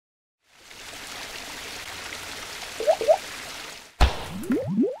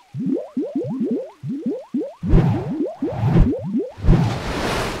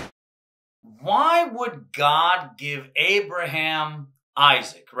God give Abraham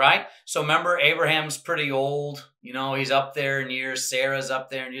Isaac, right? So remember, Abraham's pretty old. You know, he's up there in years. Sarah's up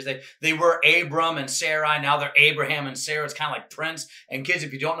there in years. They were Abram and Sarai. Now they're Abraham and Sarah. It's kind of like Prince. And kids,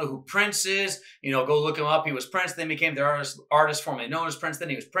 if you don't know who Prince is, you know, go look him up. He was Prince, then became the artist formerly known as Prince. Then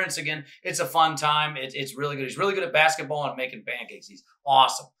he was Prince again. It's a fun time. It's really good. He's really good at basketball and making pancakes. He's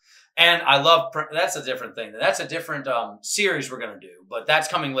awesome. And I love, that's a different thing. That's a different series we're going to do, but that's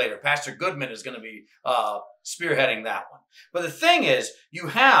coming later. Pastor Goodman is going to be spearheading that one. But the thing is, you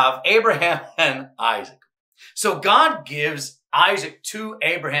have Abraham and Isaac. So God gives Isaac to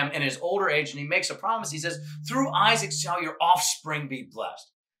Abraham in his older age, and he makes a promise. He says, through Isaac shall your offspring be blessed.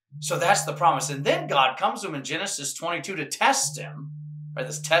 So that's the promise. And then God comes to him in Genesis 22 to test him. Right,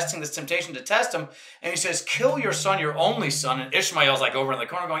 this temptation to test him. And he says, kill your son, your only son. And Ishmael's like over in the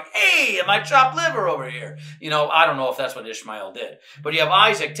corner going, hey, my chopped liver over here. You know, I don't know if that's what Ishmael did. But you have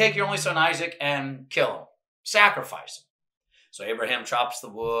Isaac, take your only son Isaac and kill him. Sacrifice him. So Abraham chops the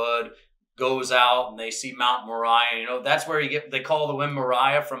wood, goes out, and they see Mount Moriah. You know, that's where they call the wind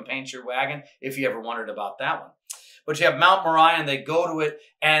Moriah from Paint Your Wagon, if you ever wondered about that one. But you have Mount Moriah, and they go to it,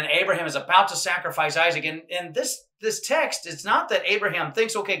 and Abraham is about to sacrifice Isaac. And this text, it's not that Abraham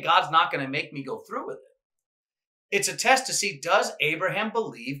thinks, okay, God's not going to make me go through with it. It's a test to see, does Abraham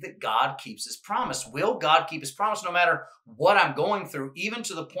believe that God keeps his promise? Will God keep his promise no matter what I'm going through, even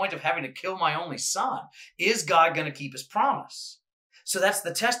to the point of having to kill my only son? Is God going to keep his promise? So that's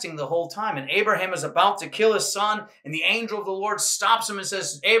the testing the whole time. And Abraham is about to kill his son, and the angel of the Lord stops him and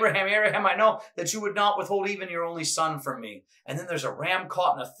says, Abraham, Abraham, I know that you would not withhold even your only son from me. And then there's a ram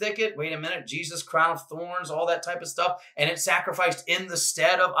caught in a thicket. Wait a minute, Jesus, crown of thorns, all that type of stuff. And it's sacrificed in the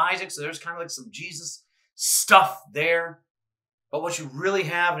stead of Isaac. So there's kind of like some Jesus stuff there. But what you really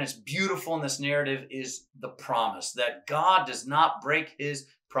have, and it's beautiful in this narrative, is the promise that God does not break his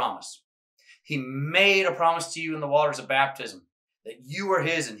promise. He made a promise to you in the waters of baptism, that you are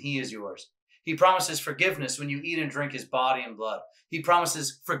his and he is yours. He promises forgiveness when you eat and drink his body and blood. He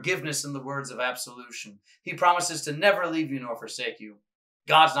promises forgiveness in the words of absolution. He promises to never leave you nor forsake you.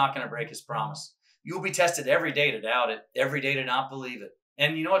 God's not going to break his promise. You'll be tested every day to doubt it, every day to not believe it.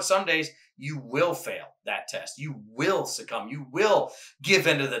 And you know what? Some days you will fail that test. You will succumb. You will give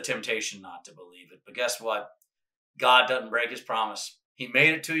into the temptation not to believe it. But guess what? God doesn't break his promise. He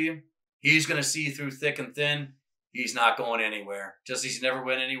made it to you. He's going to see you through thick and thin. He's not going anywhere. Just as he never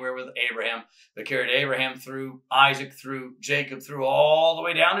went anywhere with Abraham, but carried Abraham through, Isaac through, Jacob through, all the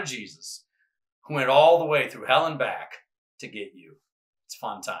way down to Jesus, who went all the way through hell and back to get you. It's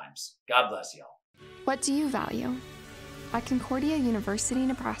fun times. God bless y'all. What do you value? At Concordia University,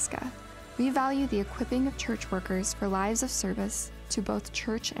 Nebraska, we value the equipping of church workers for lives of service to both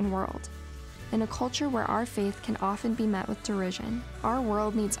church and world. In a culture where our faith can often be met with derision, our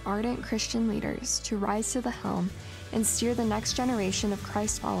world needs ardent Christian leaders to rise to the helm and steer the next generation of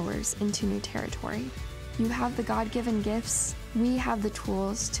Christ followers into new territory. You have the God-given gifts, we have the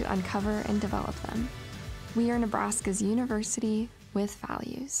tools to uncover and develop them. We are Nebraska's university with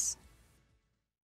values.